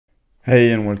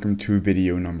Hey, and welcome to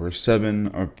video number 7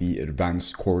 of the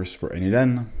advanced course for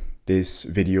n8n. This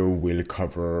video will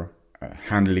cover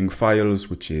handling files,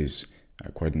 which is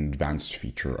quite an advanced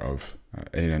feature of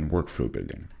n8n workflow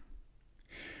building.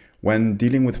 When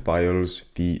dealing with files,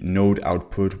 the node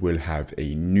output will have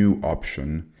a new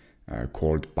option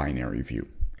called binary view,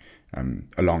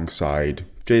 alongside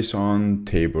JSON,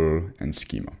 table, and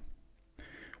schema.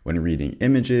 When reading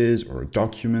images or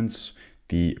documents,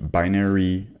 the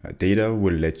binary data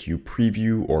will let you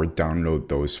preview or download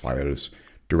those files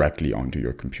directly onto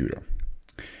your computer.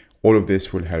 All of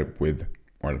this will help with,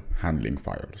 handling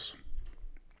files.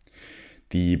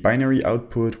 The binary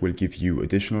output will give you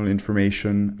additional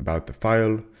information about the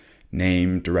file,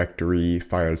 name, directory,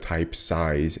 file type,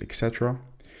 size, etc.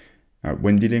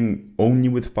 When dealing only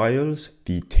with files,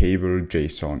 the table,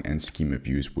 JSON, and schema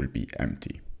views will be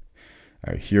empty.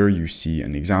 Here you see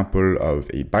an example of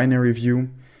a binary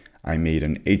view. I made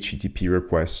an HTTP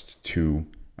request to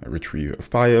retrieve a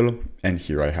file, and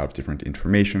here I have different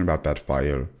information about that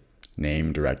file,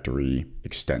 name, directory,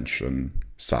 extension,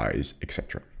 size,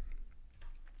 etc.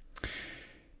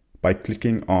 By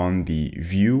clicking on the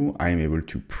view, I am able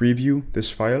to preview this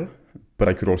file, but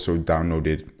I could also download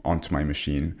it onto my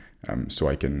machine so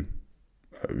I can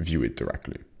view it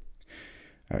directly.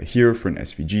 Here, for an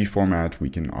SVG format, we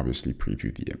can obviously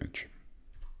preview the image.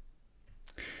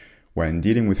 When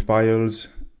dealing with files,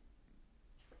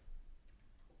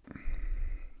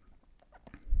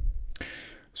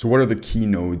 so what are the key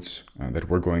nodes that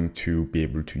we're going to be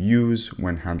able to use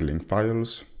when handling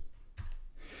files?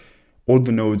 All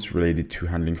the nodes related to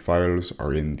handling files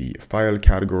are in the file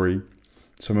category.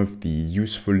 Some of the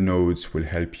useful nodes will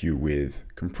help you with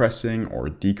compressing or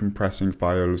decompressing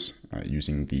files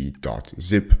using the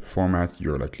 .zip format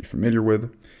you're likely familiar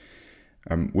with.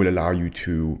 Will allow you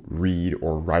to read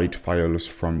or write files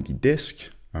from the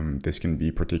disk. This can be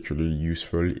particularly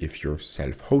useful if you're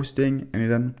self-hosting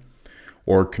n8n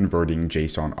or converting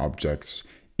JSON objects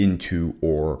into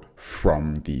or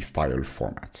from the file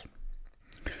format.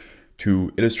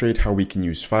 To illustrate how we can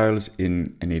use files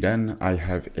in n8n, I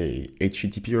have a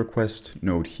HTTP request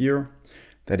node here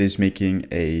that is making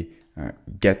a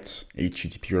get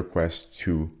HTTP request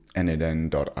to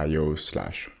n8n.io/logo.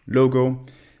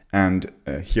 And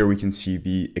here we can see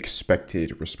the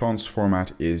expected response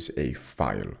format is a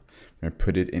file. I'm going to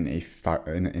put it in a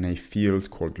field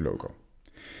called logo.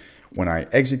 When I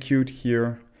execute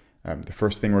here, the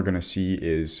first thing we're going to see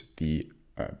is the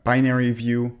binary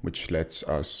view, which lets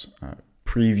us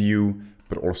preview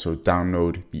but also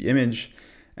download the image,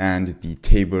 and the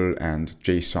table and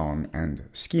JSON and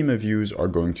schema views are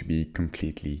going to be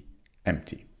completely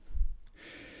empty.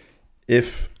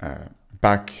 If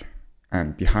back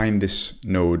and behind this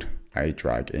node I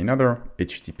drag another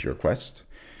HTTP request,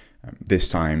 this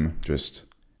time just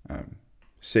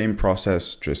same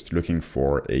process, just looking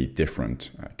for a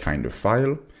different kind of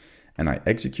file, and I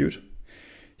execute.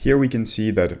 Here we can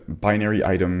see that binary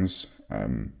items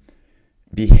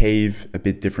behave a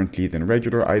bit differently than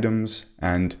regular items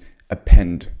and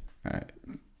append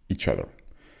each other.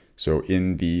 So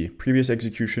in the previous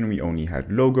execution, we only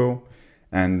had logo,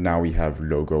 and now we have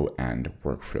logo and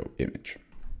workflow image.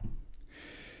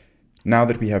 Now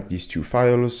that we have these two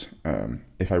files,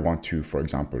 if I want to, for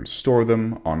example, store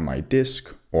them on my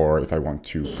disk, or if I want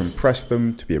to compress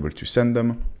them to be able to send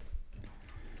them,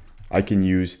 I can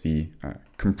use the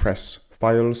compress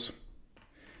files.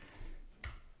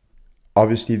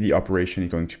 Obviously, the operation is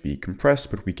going to be compress,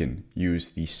 but we can use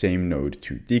the same node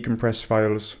to decompress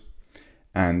files.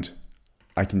 And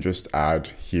I can just add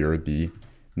here the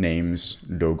names,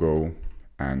 logo,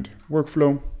 and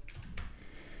workflow.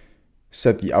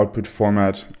 Set the output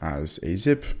format as a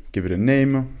zip, give it a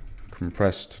name,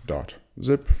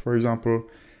 compressed.zip, for example.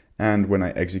 And when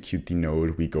I execute the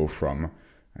node, we go from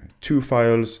 2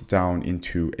 files down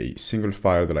into a single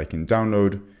file that I can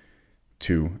download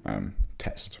to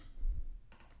test.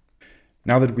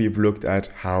 Now that we've looked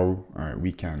at how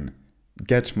we can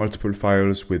get multiple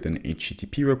files with an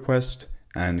HTTP request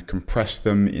and compress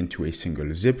them into a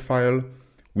single zip file,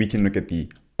 we can look at the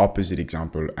opposite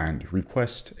example and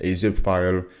request a zip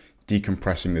file,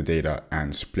 decompressing the data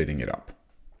and splitting it up.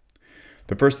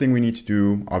 The first thing we need to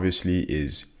do, obviously,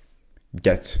 is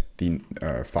get the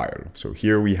file. So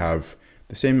here we have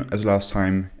the same as last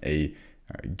time, a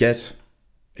get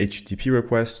HTTP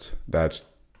request that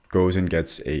goes and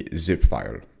gets a zip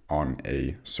file on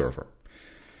a server.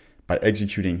 By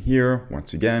executing here,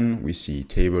 once again, we see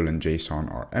table and JSON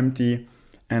are empty,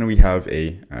 and we have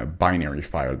a binary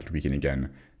file that we can again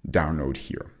download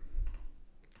here.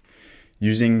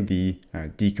 Using the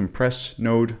decompress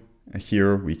node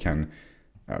here, we can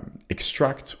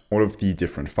extract all of the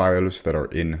different files that are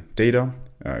in data.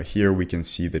 Here we can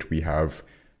see that we have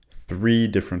 3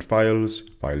 different files,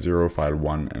 file 0, file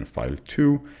 1, and file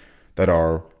 2, that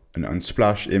are an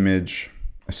Unsplash image,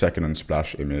 a second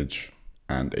Unsplash image,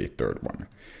 and a third one.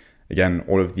 Again,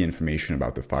 all of the information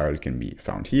about the file can be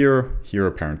found here. Here,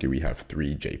 apparently, we have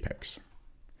 3 JPEGs.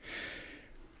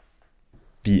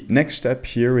 The next step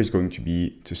here is going to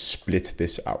be to split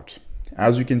this out.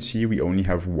 As you can see, we only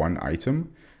have 1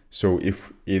 item. So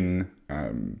if in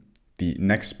the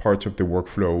next parts of the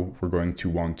workflow, we're going to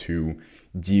want to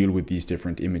deal with these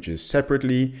different images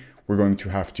separately, we're going to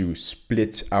have to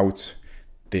split out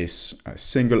this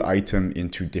single item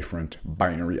into different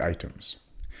binary items.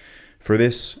 For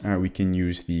this, we can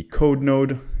use the code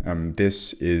node.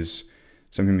 This is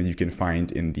something that you can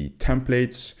find in the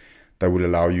templates that will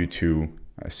allow you to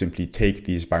simply take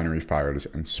these binary files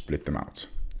and split them out.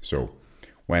 So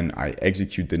when I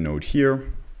execute the node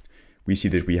here, we see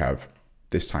that we have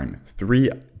this time 3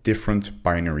 different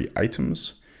binary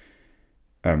items,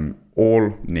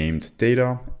 all named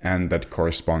data, and that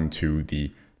correspond to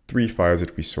the 3 files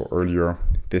that we saw earlier,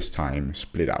 this time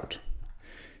split out.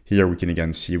 Here we can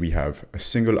again see we have a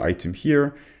single item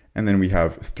here, and then we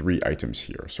have 3 items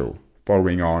here. So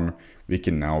following on, we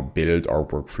can now build our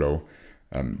workflow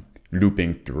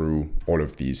looping through all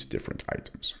of these different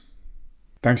items.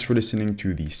 Thanks for listening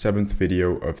to the 7th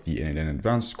video of the n8n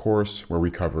Advanced course, where we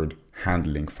covered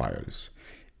handling files.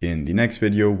 In the next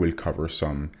video, we'll cover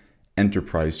some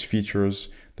enterprise features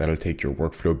that'll take your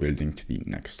workflow building to the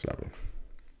next level.